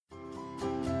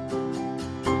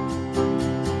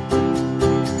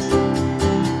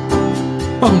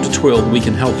Welcome to Twill, Week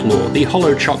in Health Law, the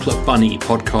Hollow Chocolate Bunny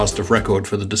podcast of record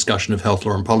for the discussion of health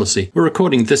law and policy. We're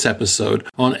recording this episode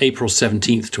on April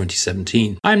 17th,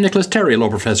 2017. I'm Nicholas Terry, a law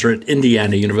professor at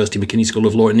Indiana University McKinney School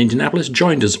of Law in Indianapolis,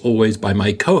 joined as always by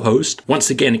my co-host, once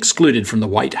again excluded from the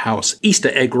White House Easter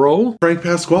egg roll, Frank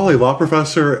Pasquale, law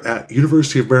professor at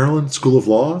University of Maryland School of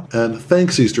Law, and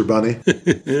thanks, Easter Bunny.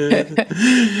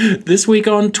 This week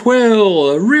on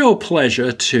Twill, a real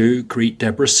pleasure to greet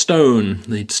Deborah Stone,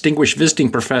 the distinguished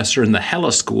visiting professor in the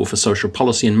Heller School for Social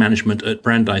Policy and Management at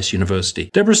Brandeis University.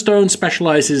 Deborah Stone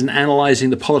specializes in analyzing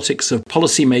the politics of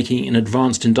policymaking in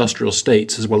advanced industrial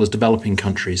states as well as developing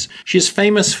countries. She is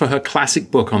famous for her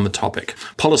classic book on the topic,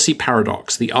 Policy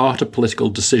Paradox, The Art of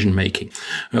Political Decision-Making,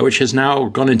 which has now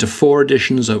gone into 4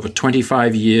 editions over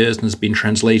 25 years and has been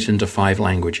translated into 5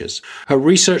 languages. Her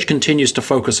research continues to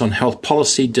focus on health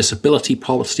policy, disability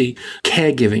policy,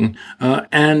 caregiving,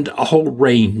 and a whole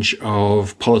range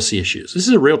of policy issues. This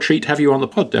is a real treat to have you on the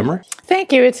pod, Deborah.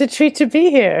 Thank you. It's a treat to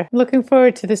be here. Looking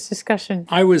forward to this discussion.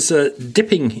 I was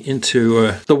dipping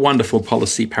into the wonderful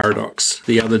Policy Paradox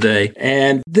the other day,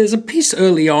 and there's a piece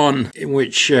early on in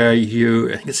which I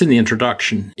think it's in the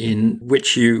introduction, in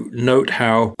which you note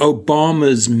how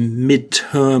Obama's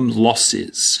midterm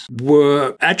losses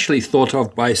were actually thought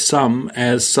of by some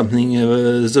as something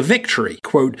as a victory.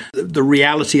 Quote, the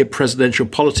reality of presidential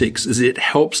politics is it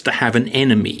helps to have an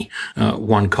enemy,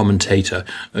 one commentator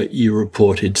you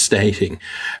reported stating.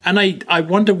 And I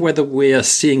wonder whether we're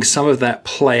seeing some of that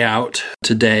play out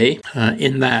today,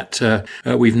 in that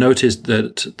we've noticed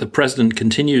that the president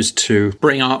continues to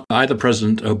bring up either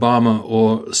President Obama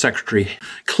or Secretary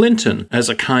Clinton as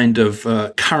a kind of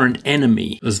current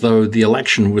enemy, as though the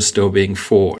election was still being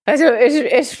fought.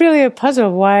 It's really a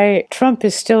puzzle why Trump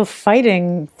is still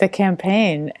fighting the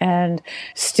campaign and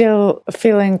still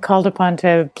feeling called upon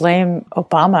to blame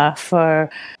Obama for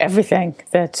everything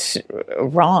that's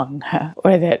wrong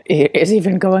or that is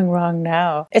even going wrong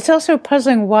now. It's also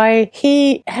puzzling why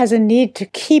he has a need to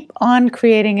keep on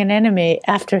creating an enemy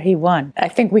after he won. I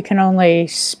think we can only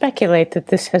speculate that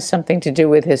this has something to do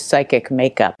with his psychic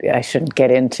makeup. I shouldn't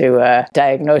get into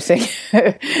diagnosing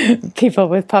people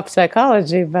with pop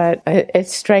psychology, but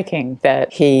it's striking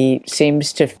that he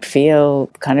seems to feel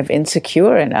kind of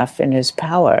insecure enough in his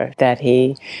power that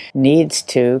he needs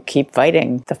to keep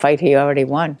fighting the fight he already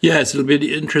won. Yes, it'll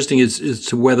be interesting as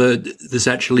to whether this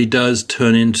actually does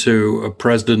turn into a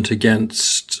president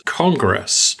against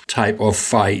Congress type of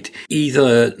fight,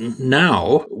 either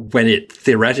now, when it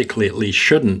theoretically at least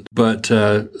shouldn't, but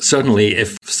certainly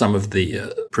if some of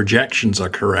the projections are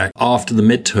correct, after the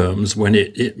midterms, when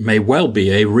it may well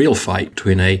be a real fight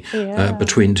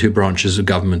between 2 branches of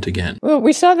government again. Well,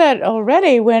 we saw that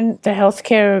already when the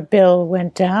healthcare bill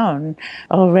went down.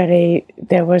 Already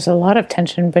there was a lot of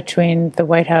tension between the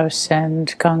White House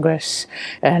and Congress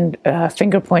and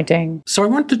finger-pointing. So I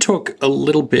want to talk a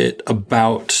little bit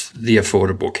about the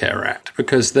Affordable Care Act,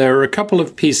 because there are a couple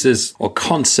of pieces or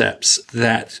concepts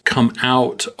that come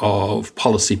out of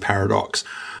Policy Paradox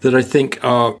that I think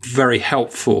are very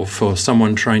helpful for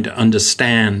someone trying to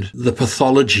understand the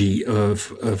pathology of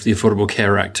the Affordable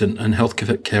Care Act and health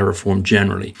care reform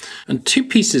generally. And 2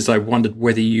 pieces I wondered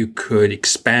whether you could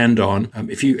expand on,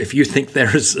 if you think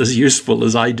they're as useful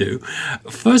as I do.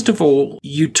 First of all,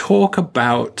 you talk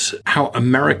about how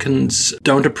Americans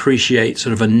don't appreciate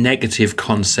sort of a negative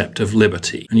concept of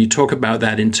liberty. And you talk about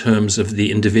that in terms of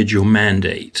the individual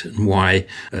mandate and why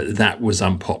that was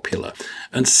unpopular.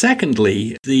 And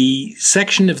secondly, the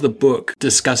section of the book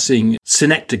discussing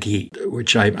synecdoche,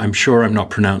 which I'm sure I'm not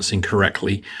pronouncing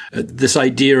correctly, this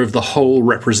idea of the whole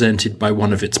represented by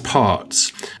one of its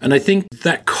parts. And I think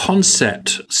that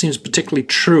concept seems particularly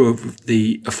true of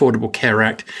the Affordable Care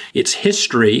Act, its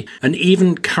history, and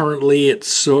even currently its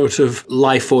sort of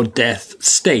life or death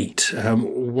state.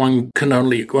 One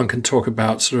can talk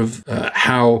about sort of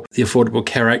how the Affordable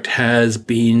Care Act has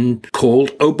been called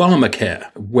Obamacare,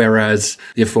 whereas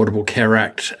the Affordable Care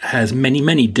Act has many,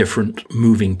 many different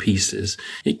moving pieces.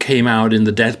 It came out in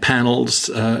the death panels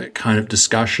kind of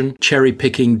discussion.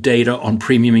 Cherry-picking data on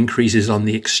premium increases on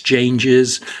the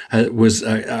exchanges was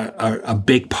a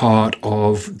big part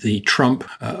of the Trump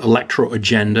electoral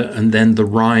agenda, and then the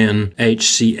Ryan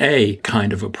HCA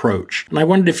kind of approach. And I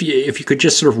wondered if you could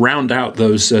just sort of round out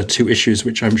those 2 issues,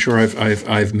 which I'm sure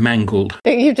I've mangled.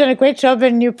 You've done a great job,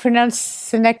 and you pronounced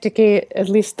synecdoche at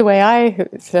least the way I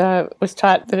was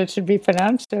taught that it should be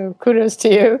pronounced. So kudos those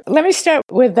to you. Let me start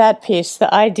with that piece,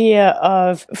 the idea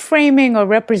of framing or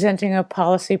representing a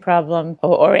policy problem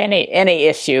or any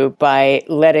issue by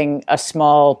letting a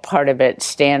small part of it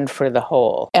stand for the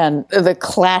whole. And the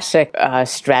classic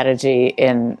strategy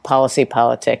in policy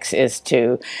politics is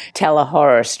to tell a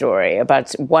horror story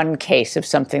about one case of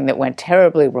something that went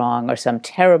terribly wrong or some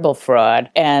terrible fraud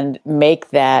and make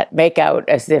out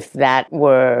as if that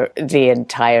were the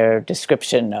entire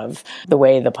description of the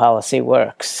way the policy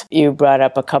works. You brought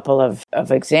up a couple of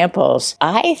examples.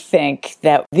 I think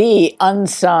that the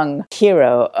unsung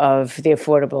hero of the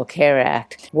Affordable Care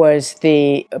Act was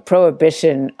the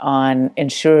prohibition on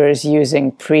insurers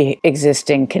using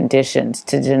pre-existing conditions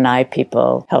to deny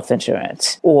people health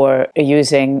insurance, or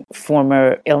using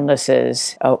former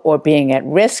illnesses or being at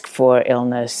risk for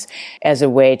illness as a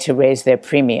way to raise their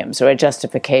premiums or a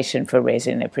justification for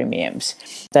raising their premiums.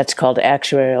 That's called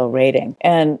actuarial rating.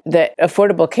 And the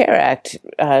Affordable Care Act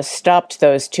stopped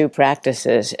those two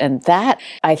practices. And that,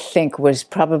 I think, was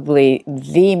probably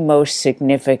the most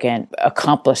significant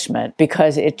accomplishment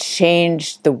because it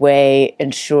changed the way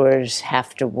insurers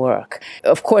have to work.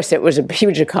 Of course, it was a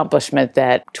huge accomplishment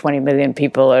that 20 million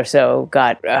people or so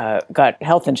got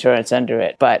health insurance under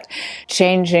it. But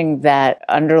changing that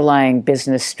underlying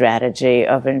business strategy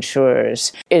of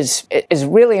insurers is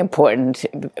really important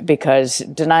because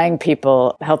denying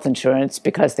people health insurance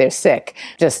because they're sick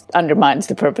just undermines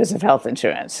the purpose of health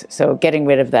insurance. So getting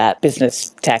rid of that business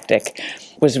tactic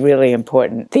was really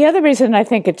important. The other reason I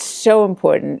think it's so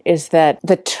important is that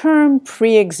the term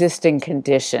pre-existing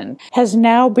condition has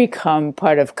now become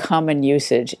part of common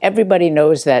usage. Everybody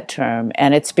knows that term,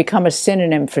 and it's become a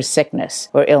synonym for sickness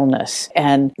or illness.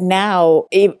 And now,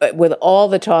 with all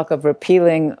the talk of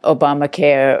repealing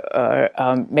Obamacare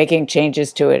or making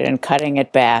changes to it and cutting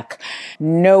it back,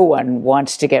 no one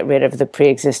wants to get rid of the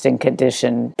pre-existing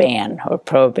condition ban or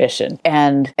prohibition.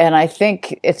 And I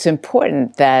think it's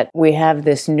important that we have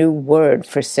this new word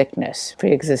for sickness,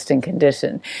 pre-existing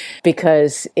condition,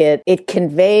 because it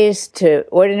conveys to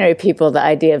ordinary people the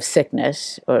idea of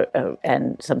sickness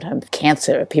and sometimes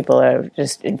cancer. People are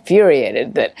just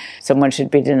infuriated that someone should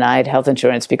be denied health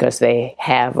insurance because they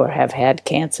have or have had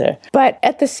cancer. But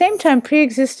at the same time,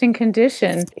 pre-existing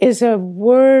condition is a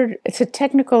word, it's a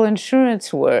technical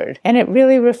insurance word, and it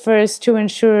really refers to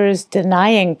insurers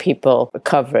denying people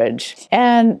coverage.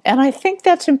 And I think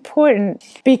that's important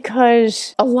because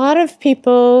a lot of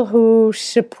people who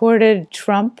supported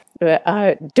Trump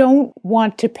don't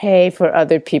want to pay for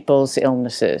other people's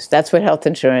illnesses. That's what health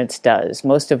insurance does.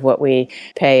 Most of what we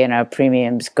pay in our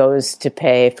premiums goes to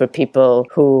pay for people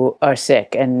who are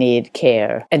sick and need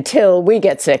care until we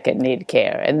get sick and need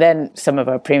care. And then some of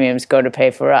our premiums go to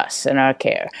pay for us and our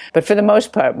care. But for the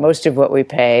most part, most of what we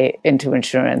pay into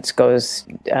insurance goes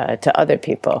to other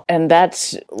people. And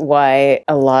that's why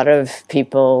a lot of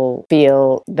people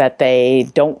feel that they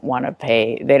don't want to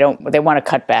pay. They want to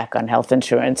cut back on health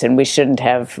insurance, and we shouldn't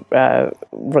have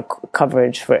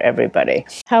coverage for everybody.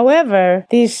 However,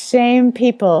 these same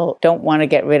people don't want to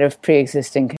get rid of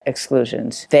pre-existing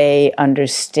exclusions. They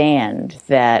understand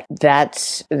that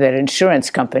insurance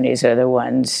companies are the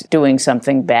ones doing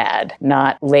something bad,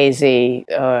 not lazy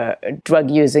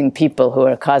drug-using people who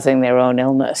are causing their own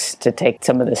illness, to take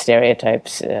some of the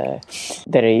stereotypes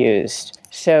that are used.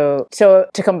 So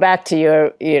to come back to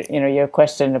your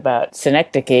question about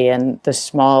synecdoche and the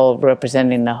small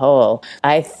representing the whole,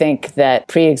 I think that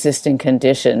pre-existing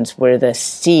conditions were the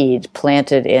seed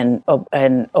planted in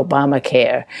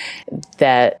Obamacare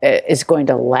that is going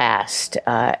to last,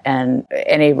 and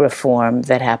any reform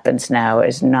that happens now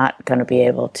is not going to be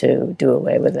able to do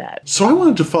away with that. So I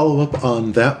wanted to follow up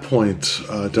on that point,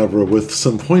 Deborah, with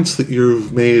some points that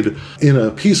you've made in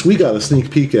a piece we got a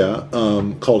sneak peek at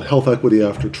called Health Equity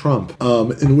After Trump,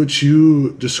 in which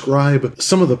you describe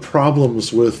some of the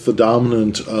problems with the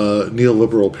dominant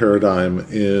neoliberal paradigm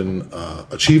in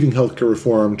achieving healthcare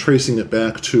reform, tracing it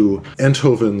back to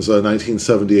Enthoven's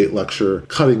 1978 lecture,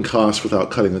 Cutting Costs Without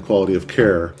Cutting the Quality of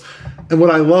Care. And what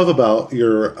I love about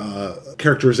your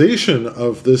characterization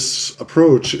of this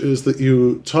approach is that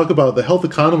you talk about the health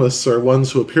economists are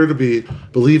ones who appear to be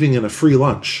believing in a free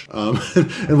lunch.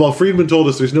 And while Friedman told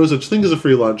us there's no such thing as a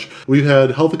free lunch, we've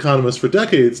had health economists for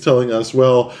decades telling us,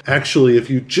 well, actually, if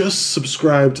you just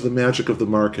subscribe to the magic of the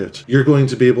market, you're going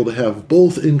to be able to have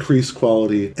both increased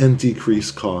quality and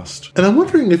decreased cost. And I'm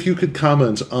wondering if you could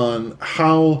comment on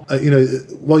how,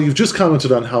 while you've just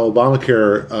commented on how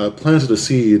Obamacare planted a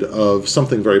seed of of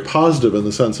something very positive in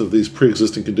the sense of these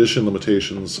pre-existing condition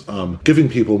limitations, giving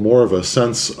people more of a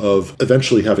sense of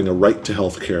eventually having a right to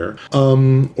health care,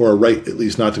 or a right at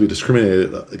least not to be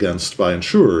discriminated against by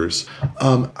insurers.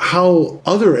 How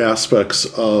other aspects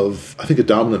of, I think, a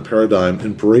dominant paradigm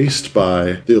embraced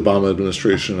by the Obama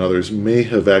administration and others may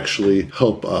have actually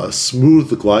helped smooth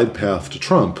the glide path to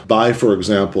Trump by, for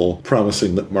example,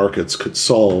 promising that markets could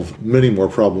solve many more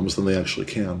problems than they actually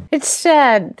can. It's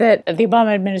sad that the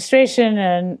Obama administration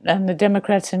and the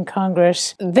Democrats in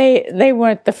Congress, they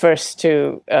weren't the first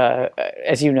to,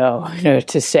 as you know,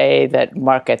 to say that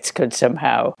markets could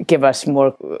somehow give us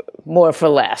more for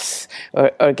less,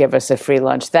 or give us a free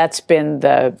lunch. That's been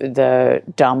the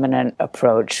dominant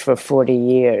approach for 40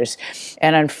 years.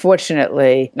 And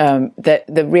unfortunately,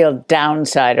 the real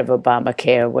downside of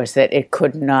Obamacare was that they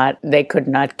could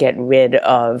not get rid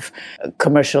of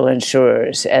commercial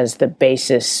insurers as the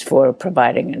basis for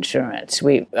providing insurance.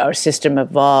 Our system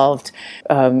evolved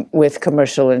with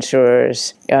commercial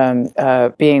insurers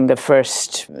being the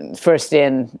first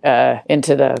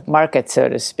into the market, so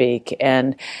to speak.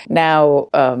 And now,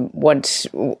 when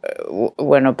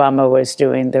Obama was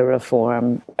doing the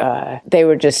reform, they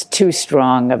were just too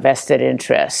strong a vested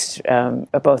interest,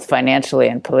 both financially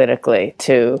and politically,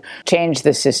 to change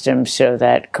the system so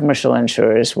that commercial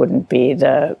insurers wouldn't be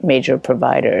the major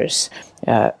providers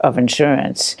of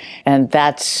insurance. And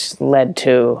that's led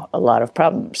to a lot of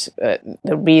problems.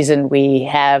 The reason we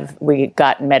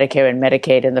got Medicare and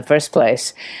Medicaid in the first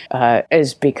place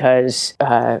is because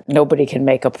nobody can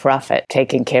make a profit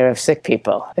taking care of sick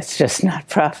people. It's just not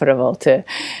profitable to,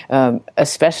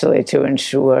 especially to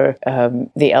insure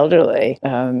the elderly,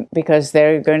 because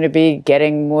they're going to be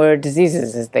getting more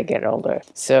diseases as they get older.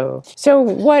 So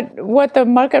what the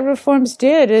market reforms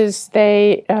did is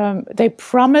they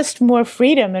promised more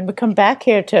freedom. And we come back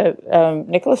here to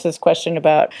Nicholas's question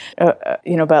about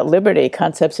liberty,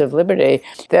 concepts of liberty.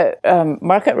 The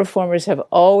market reformers have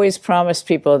always promised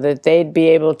people that they'd be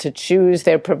able to choose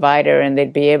their provider and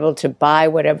they'd be able to buy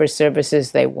whatever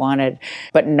services they wanted,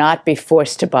 but not be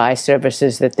forced to buy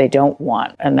services that they don't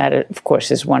want. And that, of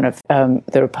course, is one of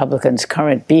the Republicans'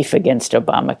 current beef against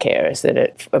Obamacare, is that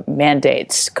it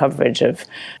mandates coverage of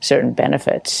certain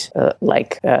benefits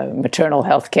like maternal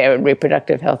health care and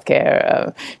reproductive health care,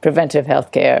 preventive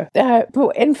health care.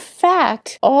 But in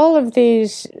fact, all of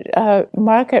these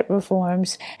market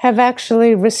reforms have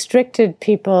actually restricted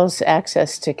people's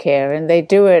access to care, and they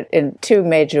do it in two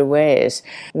major ways.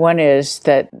 One is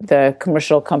that the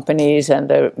commercial companies and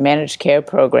the managed care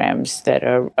programs that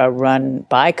are run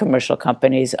by commercial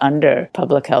companies under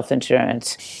public health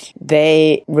insurance,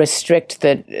 they restrict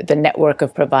the network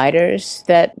of providers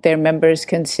that their members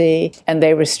can see, and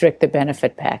they restrict the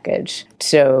benefit package.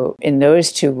 So in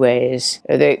those two ways,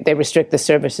 they restrict the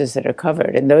services that are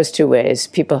covered. In those two ways,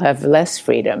 people have less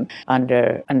freedom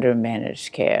under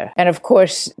managed care. And of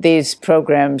course, these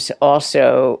programs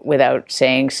also, without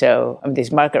saying so,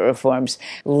 these market reforms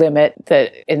limit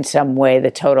in some way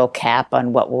the total cap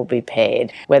on what will be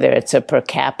paid, whether it's a per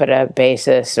capita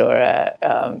basis or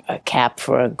a cap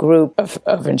for a group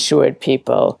of insured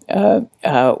people.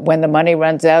 When the money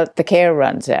runs out, the care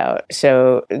runs out.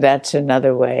 So that's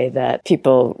another way that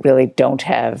people really don't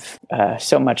have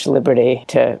so much liberty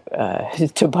to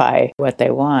buy what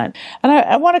they want. And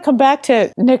I want to come back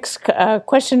to Nick's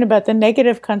question about the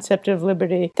negative concept of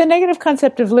liberty. The negative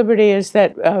concept of liberty is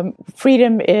that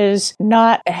freedom is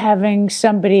not having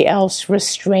somebody else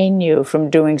restrain you from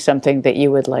doing something that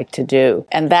you would like to do.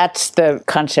 And that's the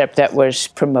concept that was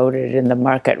promoted in the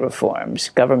market reforms.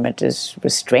 Government is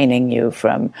restraining you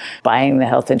from buying the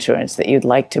health insurance that you'd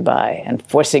like to buy and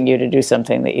forcing you to do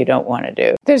something that you don't want to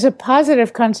do. There's a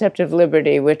positive concept of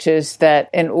liberty, which is that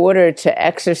in order to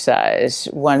exercise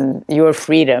your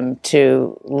freedom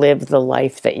to live the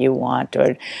life that you want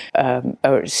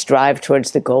or strive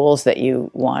towards the goals that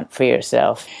you want for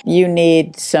yourself, you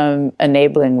need some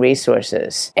enabling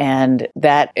resources. And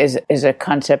that is a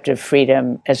concept of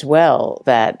freedom as well,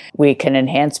 that we can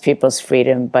enhance people's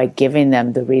freedom by giving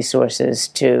them the resources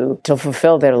to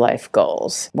fulfill their life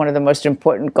goals. One of the most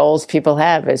important goals people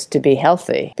have is to be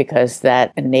healthy, because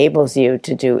that enables you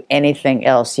to do anything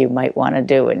else you might want to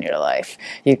do in your life.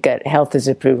 You've got health as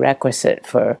a prerequisite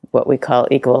for what we call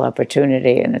equal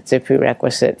opportunity, and it's a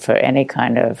prerequisite for any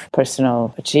kind of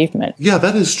personal achievement. Yeah,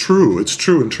 that is true. It's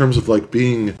true in terms of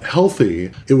being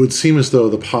healthy. It would seem as though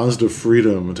the positive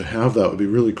freedom to have that would be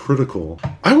really critical.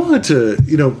 I wanted to,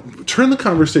 turn the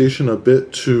conversation a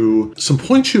bit to some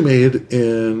points you made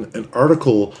in an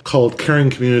article called Caring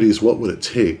Communities, What Would It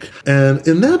Take? And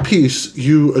in that piece,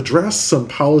 you address some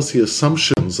policy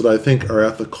assumptions that I think are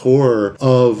at the core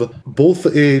of both the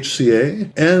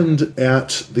AHCA and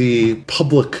at the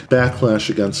public backlash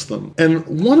against them. And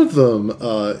one of them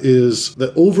is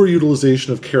that overutilization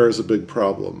of care is a big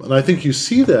problem. And I think you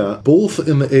see that both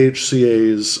in the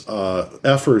AHCA's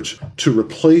effort to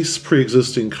replace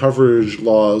pre-existing coverage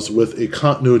laws with a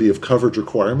continuity of coverage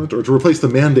requirement, or to replace the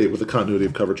mandate with a continuity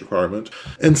of coverage requirement.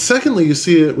 And secondly, you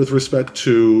see it with respect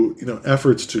to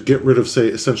efforts to get rid of, say,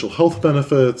 essential health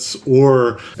benefits,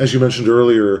 or, as you mentioned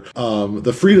earlier,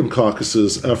 the Freedom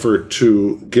Caucus's effort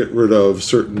to get rid of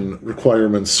certain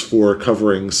requirements for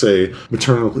covering, say,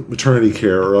 maternity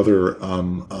care or other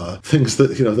things that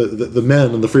the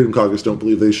men in the Freedom Caucus don't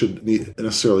believe they should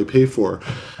necessarily pay for.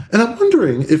 And I'm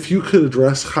wondering if you could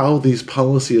address how these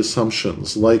policy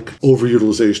assumptions, like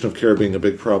overutilization of care being a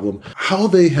big problem, how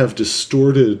they have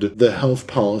distorted the health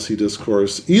policy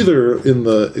discourse, either in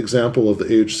the example of the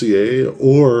AHCA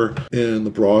or in the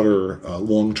broader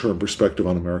long-term perspective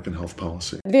on American health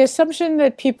policy. The assumption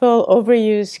that people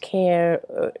overuse care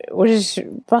was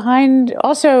behind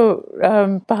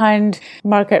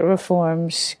market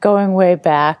reforms going way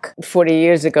back. 40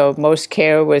 years ago, most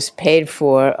care was paid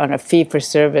for on a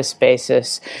fee-for-service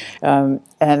basis.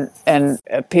 And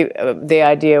the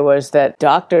idea was that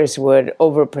doctors would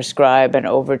overprescribe and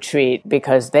overtreat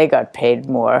because they got paid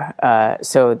more.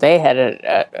 So they had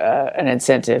an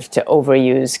incentive to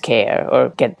overuse care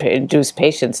or induce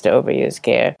patients to overuse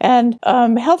care. And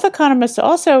health economists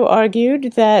also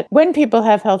argued that when people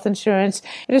have health insurance,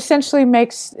 it essentially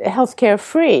makes healthcare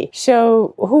free.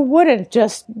 So who wouldn't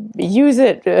just use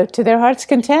it to their heart's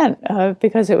content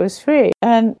because it was free?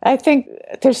 And I think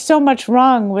there's so much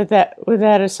wrong with that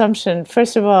assumption.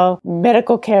 First of all,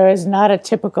 medical care is not a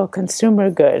typical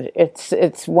consumer good.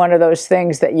 It's one of those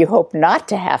things that you hope not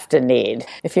to have to need.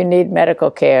 If you need medical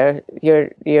care,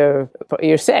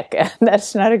 you're sick, and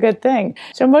that's not a good thing.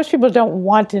 So most people don't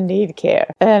want to need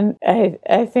care. And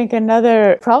I think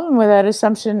another problem with that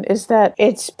assumption is that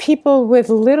it's people with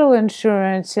little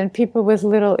insurance and people with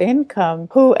little income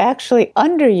who actually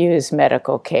underuse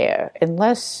medical care.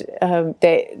 Unless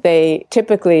they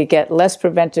typically get less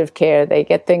preventive care, they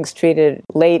get things treated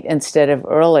late instead of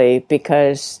early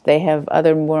because they have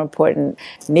other more important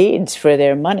needs for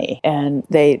their money. And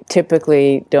they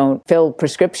typically don't fill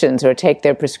prescriptions or take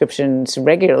their prescriptions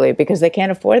regularly because they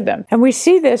can't afford them. And we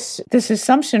see this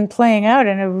assumption playing out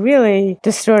in a really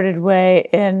distorted way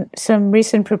in some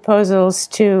recent proposals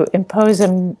to impose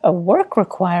a work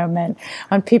requirement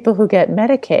on people who get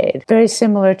Medicaid, very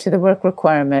similar to the work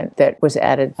requirement that was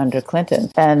added under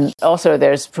Clinton. And also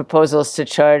there's proposals to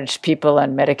charge people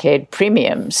on Medicaid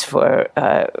premiums for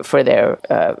their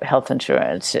health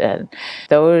insurance. And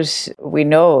those, we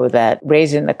know that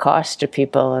raising the cost to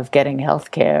people of getting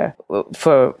health care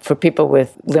for people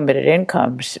with limited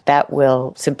incomes, that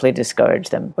will simply discourage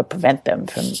them or prevent them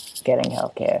from getting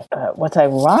health care. What's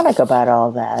ironic about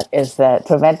all that is that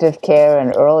preventive care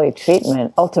and early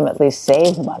treatment ultimately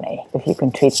save money if you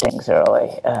can treat things early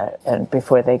and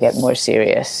before they get more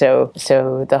serious. So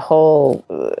the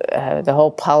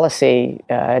whole policy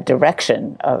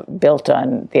direction built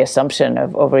on the assumption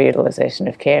of overutilization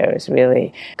of care is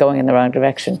really going in the wrong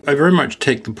direction. I very much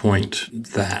take the point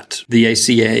that the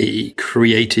ACA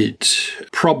created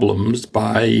problems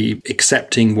by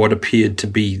accepting what appeared to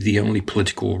be the only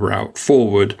political route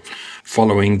forward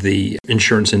following the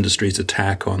insurance industry's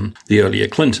attack on the earlier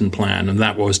Clinton plan. And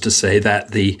that was to say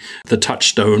that the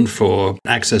touchstone for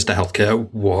access to healthcare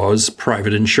was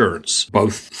private insurance,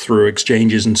 both through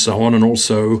exchanges and so on, and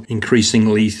also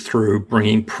increasingly through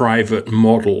bringing private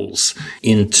models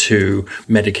into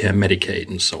Medicare, Medicaid,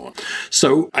 and so on.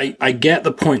 So I get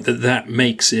the point that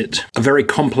makes it a very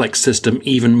complex system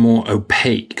even more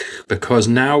opaque, because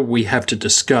now we have to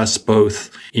discuss both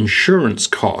insurance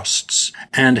costs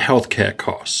and healthcare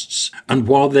costs. And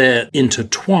while they're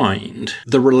intertwined,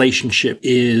 the relationship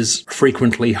is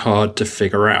frequently hard to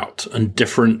figure out, and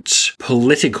different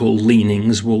political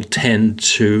leanings will tend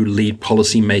to lead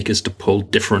policymakers to pull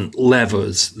different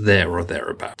levers there or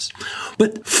thereabouts.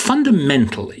 But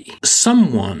fundamentally,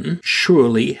 someone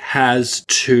surely has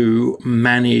to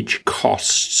manage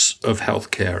costs of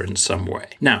healthcare in some way.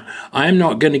 Now, I'm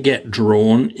not going to get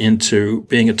drawn into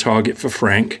being a target for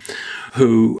Frank,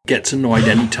 who gets annoyed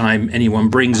anytime anyone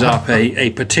brings up a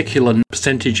particular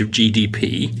percentage of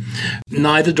GDP.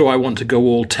 Neither do I want to go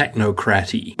all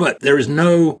technocratic, but there is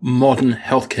no modern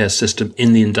healthcare system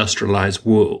in the industrialized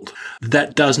world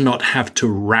that does not have to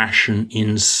ration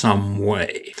in some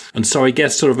way. And so I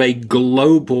guess sort of a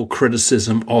global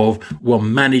criticism of, well,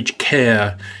 managed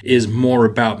care is more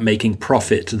about making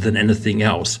profit than anything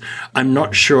else, I'm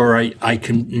not sure I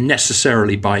can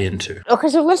necessarily buy into. Okay,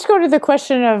 so let's go to the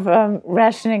question of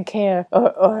rationing care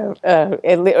or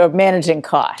managing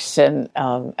costs, and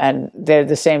they're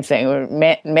the same thing.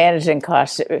 Managing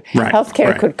costs. Right,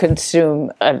 Healthcare right. could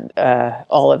consume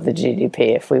all of the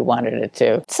GDP if we wanted it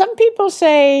to. Some people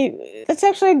say that's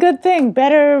actually a good thing.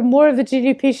 More of the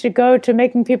GDP should go to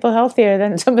making people healthier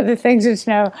than some of the things it's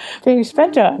now being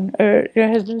spent on or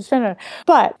has been spent on.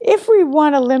 But if we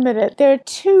want to limit it, there are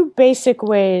two basic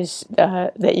ways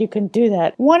that you can do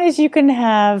that. One is you can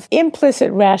have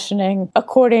implicit rationing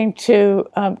according to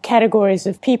categories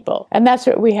of people. And that's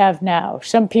what we have now.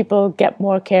 Some people get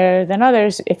more care than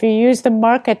others. If you use the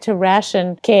market to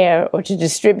ration care or to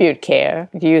distribute care,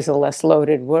 to use a less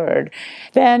loaded word,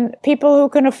 then people who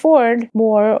can afford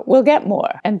more will get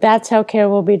more. And that's how care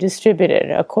will be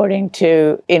distributed, according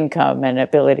to income and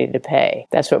ability to pay.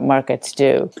 That's what markets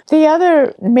do. The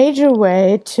other major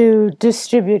way to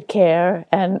distribute care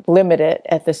and limit it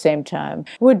at the same time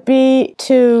would be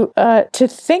to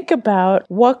think about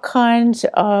what kinds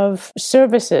of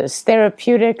services,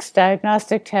 therapeutics,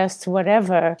 diagnostic tests,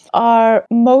 whatever, are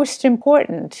most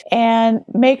important, and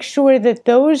make sure that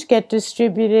those get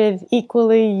distributed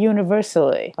equally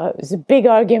universally. There's a big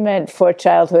argument for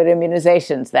childhood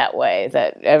immunizations that way,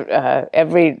 that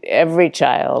every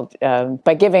child,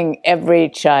 by giving every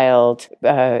child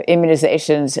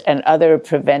immunizations and other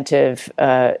preventive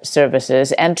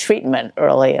services and treatment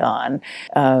early on,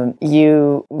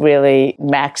 you really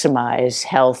maximize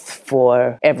health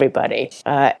for everybody.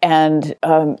 And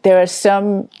there are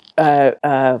some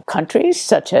countries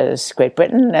such as Great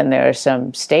Britain, and there are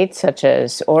some states such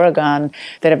as Oregon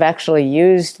that have actually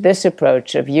used this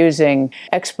approach of using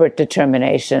expert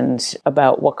determinations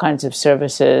about what kinds of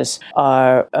services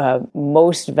are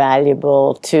most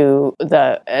valuable to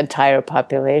the entire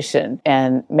population,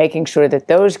 and making sure that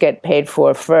those get paid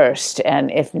for first, and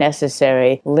if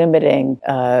necessary, limiting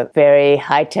very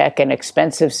high-tech and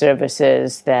expensive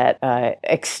services that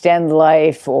extend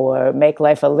life or make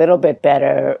life a little bit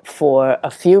better for a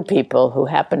few people who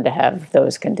happen to have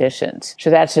those conditions. So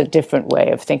that's a different way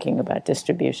of thinking about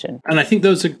distribution. And I think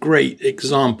those are great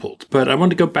examples. But I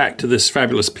want to go back to this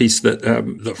fabulous piece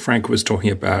that Frank was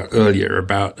talking about earlier,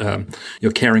 about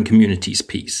your caring communities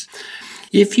piece.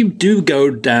 If you do go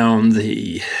down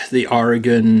the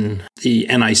Oregon, the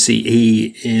NICE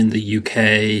in the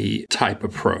UK type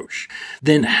approach,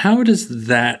 then how does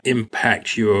that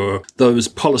impact those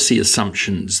policy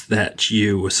assumptions that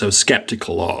you were so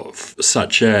skeptical of,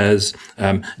 such as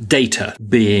data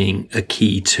being a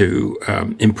key to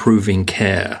improving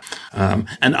care,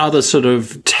 and other sort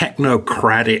of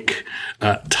technocratic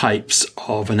types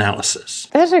of analysis?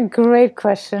 That's a great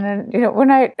question. And when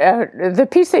the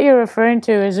piece that you're referring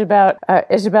to is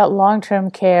about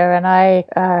long-term care, and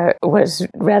I was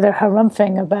rather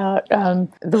harumphing about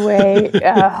the way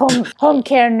home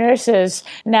care nurses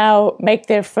now make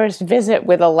their first visit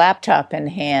with a laptop in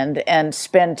hand and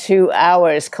spend 2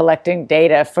 hours collecting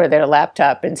data for their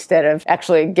laptop instead of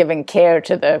actually giving care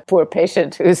to the poor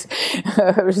patient who's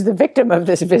the victim of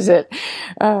this visit.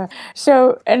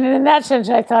 So, and in that sense,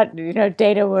 I thought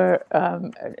data were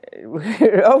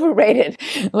overrated,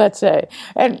 let's say.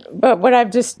 But what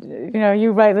I've just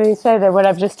you rightly say that what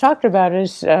I've just talked about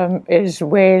is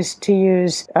ways to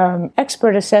use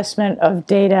expert assessment of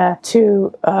data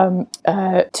to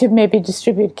maybe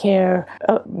distribute care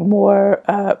more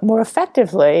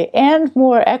effectively and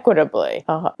more equitably.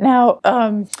 Now,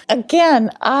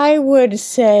 again, I would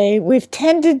say we've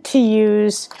tended to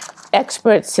use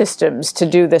expert systems to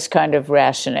do this kind of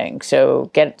rationing. So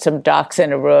get some docs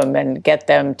in a room and get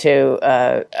them to,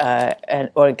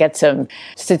 or get some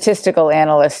statistical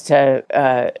analysts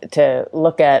to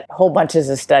look at whole bunches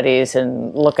of studies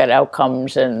and look at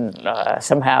outcomes and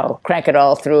somehow crank it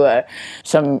all through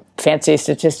some fancy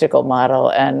statistical model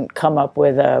and come up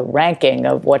with a ranking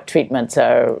of what treatments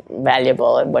are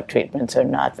valuable and what treatments are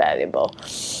not valuable.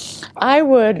 I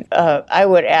would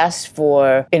ask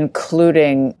for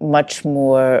including much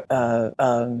more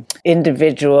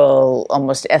individual,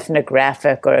 almost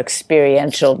ethnographic or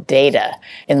experiential data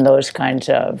in those kinds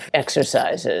of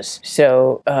exercises.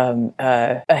 So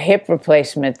a hip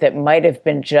replacement that might have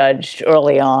been judged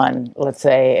early on, let's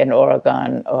say in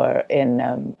Oregon or in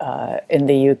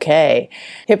the UK,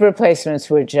 hip replacements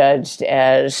were judged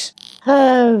as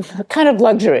kind of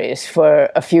luxuries for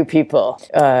a few people,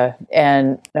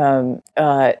 and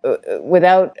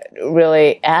without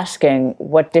really asking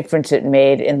what difference it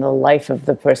made in the life of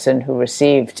the person who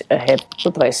received a hip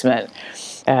replacement.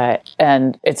 years.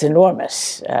 And it's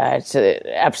enormous. It's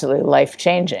absolutely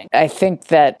life-changing. I think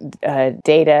that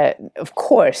data, of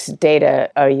course, data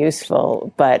are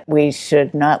useful, but we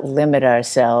should not limit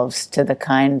ourselves to the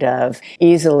kind of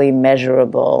easily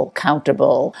measurable,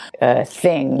 countable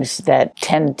things that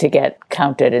tend to get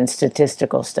counted in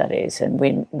statistical studies. And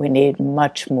we need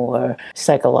much more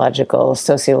psychological,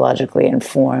 sociologically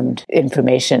informed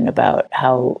information about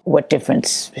what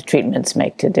difference treatments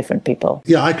make to different people.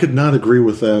 Yeah, I could not agree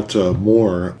with that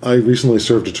more. I recently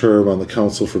served a term on the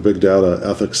Council for Big Data,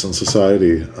 Ethics, and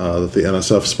Society that the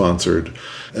NSF sponsored,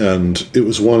 and it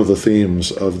was one of the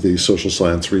themes of the social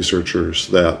science researchers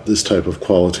that this type of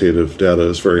qualitative data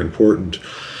is very important.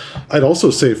 I'd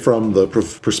also say from the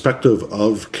perspective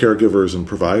of caregivers and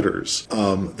providers,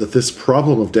 that this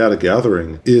problem of data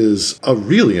gathering is a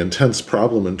really intense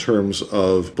problem in terms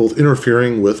of both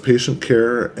interfering with patient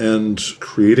care and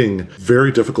creating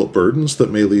very difficult burdens that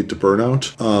may lead to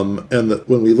burnout. And that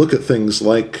when we look at things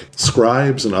like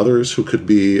scribes and others who could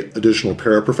be additional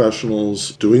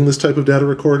paraprofessionals doing this type of data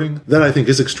recording, that I think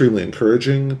is extremely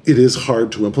encouraging. It is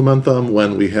hard to implement them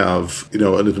when we have,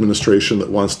 an administration that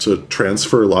wants to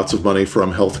transfer lots of money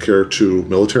from healthcare to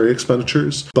military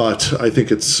expenditures. But I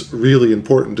think it's really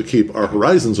important to keep our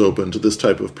horizons open to this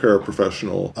type of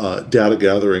paraprofessional data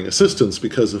gathering assistance,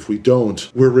 because if we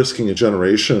don't, we're risking a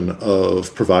generation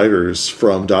of providers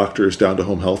from doctors down to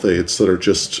home health aides that are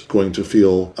just going to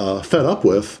feel fed up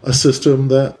with a system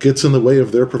that gets in the way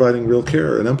of their providing real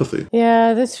care and empathy.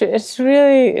 Yeah, it's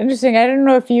really interesting. I don't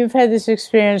know if you've had this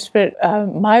experience, but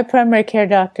my primary care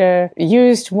doctor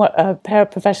used a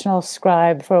paraprofessional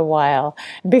scribe for a while.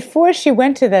 Before she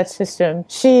went to that system,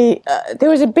 there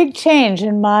was a big change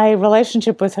in my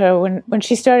relationship with her when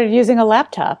she started using a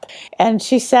laptop. And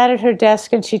she sat at her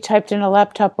desk and she typed in a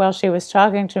laptop while she was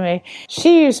talking to me.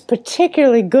 She was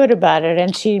particularly good about it,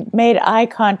 and she made eye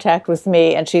contact with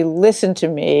me, and she listened to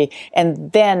me,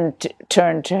 and then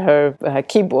turned to her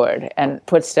keyboard and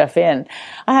put stuff in.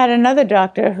 I had another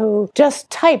doctor who just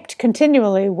typed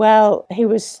continually while I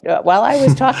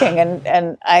was talking,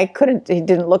 and he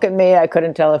didn't look at me. I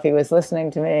couldn't tell if he was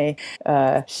listening to me.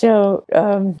 So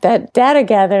that data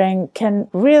gathering can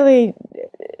really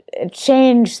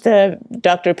change the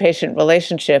doctor-patient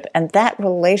relationship, and that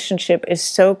relationship is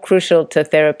so crucial to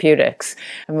therapeutics.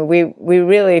 I mean, we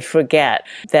really forget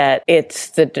that it's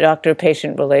the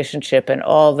doctor-patient relationship and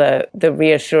all the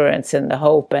reassurance and the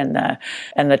hope and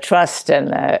the trust and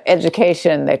the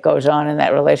education that goes on in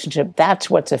that relationship. That's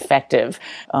what's effective.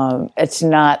 It's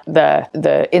not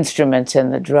the instruments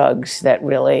and the drugs that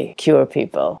really cure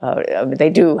people. They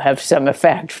do have some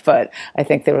effect, but I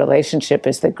think the relationship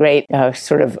is the great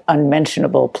sort of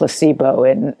unmentionable placebo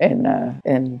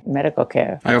in medical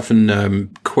care. I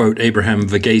often quote Abraham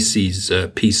Verghesi's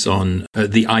piece on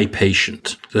the eye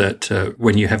patient, that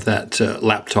when you have that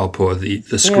laptop or the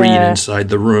screen inside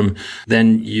the room,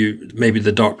 then maybe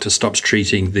the doctor stops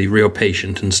treating the real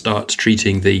patient and starts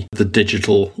treating the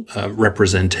digital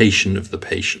representation of the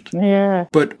patient. Yeah.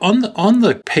 But on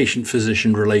the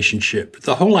patient-physician relationship,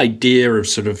 the whole idea of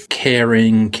sort of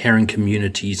caring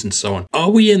communities and so on,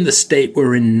 are we in the state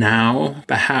we're in now,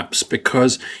 perhaps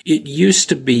because it used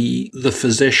to be the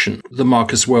physician, the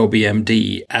Marcus Welby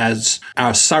MD, as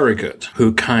our surrogate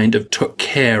who kind of took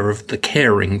care of the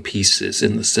caring pieces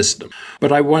in the system.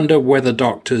 But I wonder whether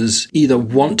doctors either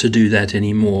want to do that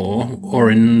anymore or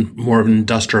in more of an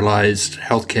industrialized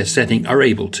healthcare setting are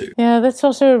able to. Yeah, that's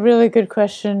also a really good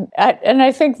question. And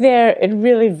I think it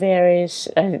really varies.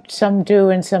 Some do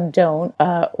and some don't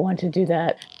want to do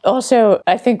that. Also,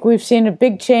 I think we've seen a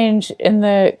big change in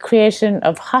the creation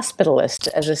of hospitalists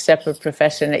as a separate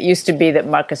profession. It used to be that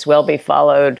Marcus Welby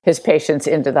followed his patients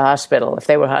into the hospital. If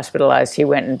they were hospitalized, he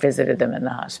went and visited them in the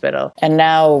hospital. And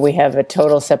now we have a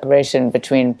total separation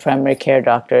between primary care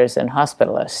doctors and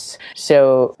hospitalists.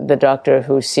 So the doctor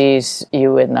who sees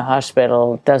you in the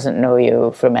hospital doesn't know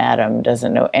you from Adam,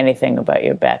 doesn't know anything about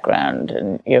your background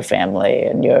and your family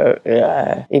and your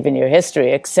even your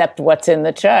history, except what's in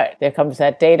the chart. There comes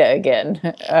that data again.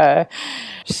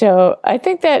 So I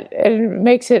think that it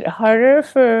makes it harder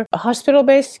for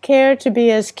hospital-based care to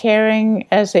be as caring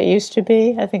as it used to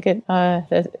be. I think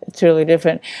it's really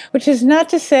different, which is not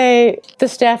to say the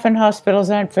staff in hospitals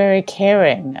aren't very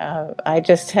caring. I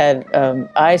just had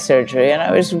eye surgery, and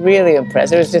I was really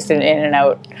impressed. It was just an in and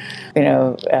out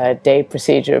day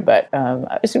procedure. But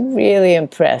I was really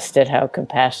impressed at how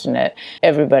compassionate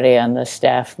everybody on the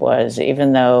staff was,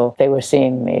 even though they were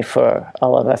seeing me for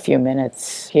all of a few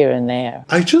minutes here and there.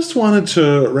 I just wanted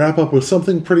to wrap up with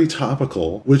something pretty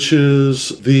topical, which is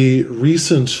the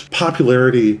recent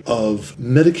popularity of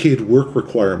Medicaid work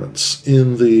requirements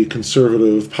in the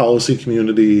conservative policy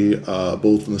community,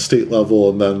 both in the state level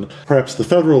and then perhaps the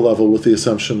federal level with the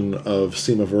assumption of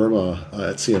Seema Verma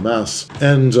at CMS.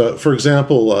 And for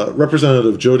example,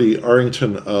 Representative Jody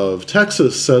Arrington of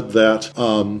Texas said that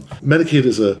Medicaid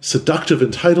is a seductive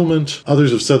entitlement.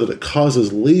 Others have said that it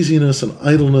causes laziness and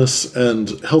idleness. And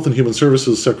Health and Human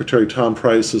Services Secretary Tom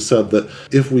Price has said that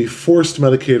if we forced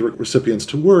Medicaid recipients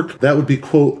to work, that would be,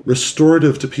 quote,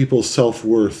 restorative to people's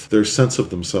self-worth, their sense of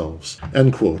themselves,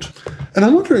 end quote. And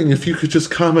I'm wondering if you could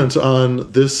just comment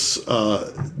on this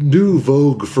new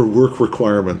vogue for work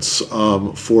requirements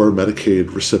for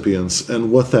Medicaid recipients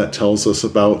and what that tells us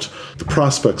about the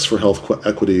prospects for health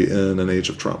equity in an age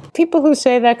of Trump. People who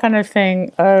say that kind of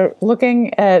thing are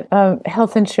looking at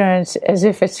health insurance as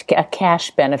if it's a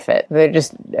cash benefit. They're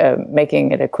just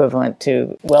making it equivalent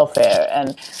to welfare. And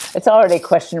it's already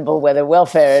questionable whether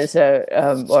welfare is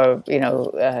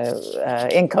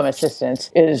income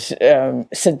assistance is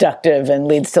seductive and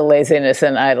leads to laziness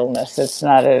and idleness. It's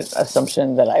not an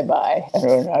assumption that I buy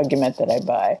or an argument that I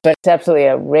buy. But it's absolutely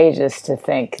outrageous to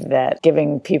think that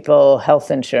giving people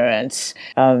health insurance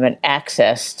and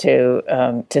access to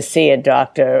see a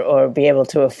doctor or be able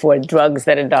to afford drugs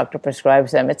that a doctor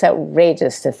prescribes them, it's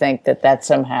outrageous to think that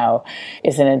somehow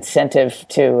is an incentive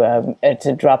to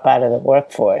drop out of the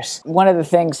workforce. One of the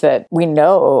things that we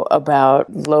know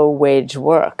about low-wage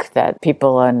work, that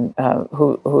people on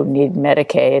who need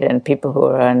Medicaid and people who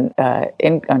are on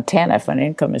TANF, on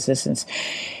income assistance,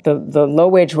 the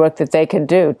low-wage work that they can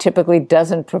do typically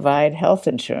doesn't provide health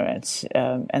insurance.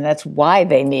 And that's why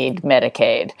they need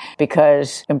Medicaid,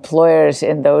 because employers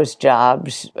in those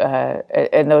jobs,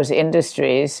 in those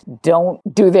industries, don't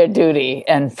do their duty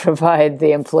and provide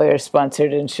the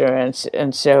employer-sponsored insurance.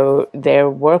 And so their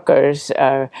workers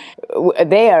are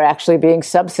actually being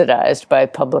subsidized by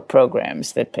public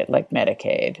programs that pay, like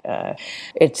Medicaid.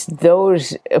 It's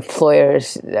those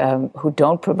employers who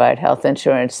don't provide health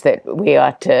insurance that we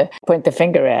ought to point the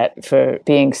finger at for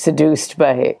being seduced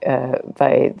by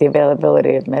the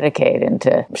availability of Medicaid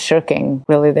into shirking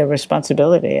really their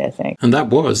responsibility, I think. And that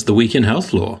was The Week in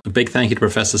Health Law. A big thank you to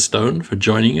Professor Stone for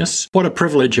joining us. What a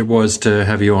privilege it was to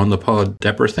have you on the pod,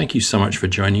 Deborah. Thank you so much for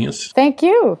joining us. Thank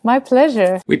you. My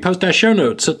pleasure. We post our show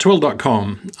notes at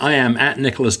twill.com. I am at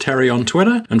Nicholas Terry on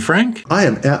Twitter. And Frank? I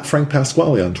am at Frank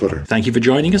Pasquale on Twitter. Thank you for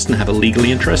joining us and have a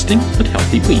legally interesting but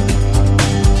healthy week.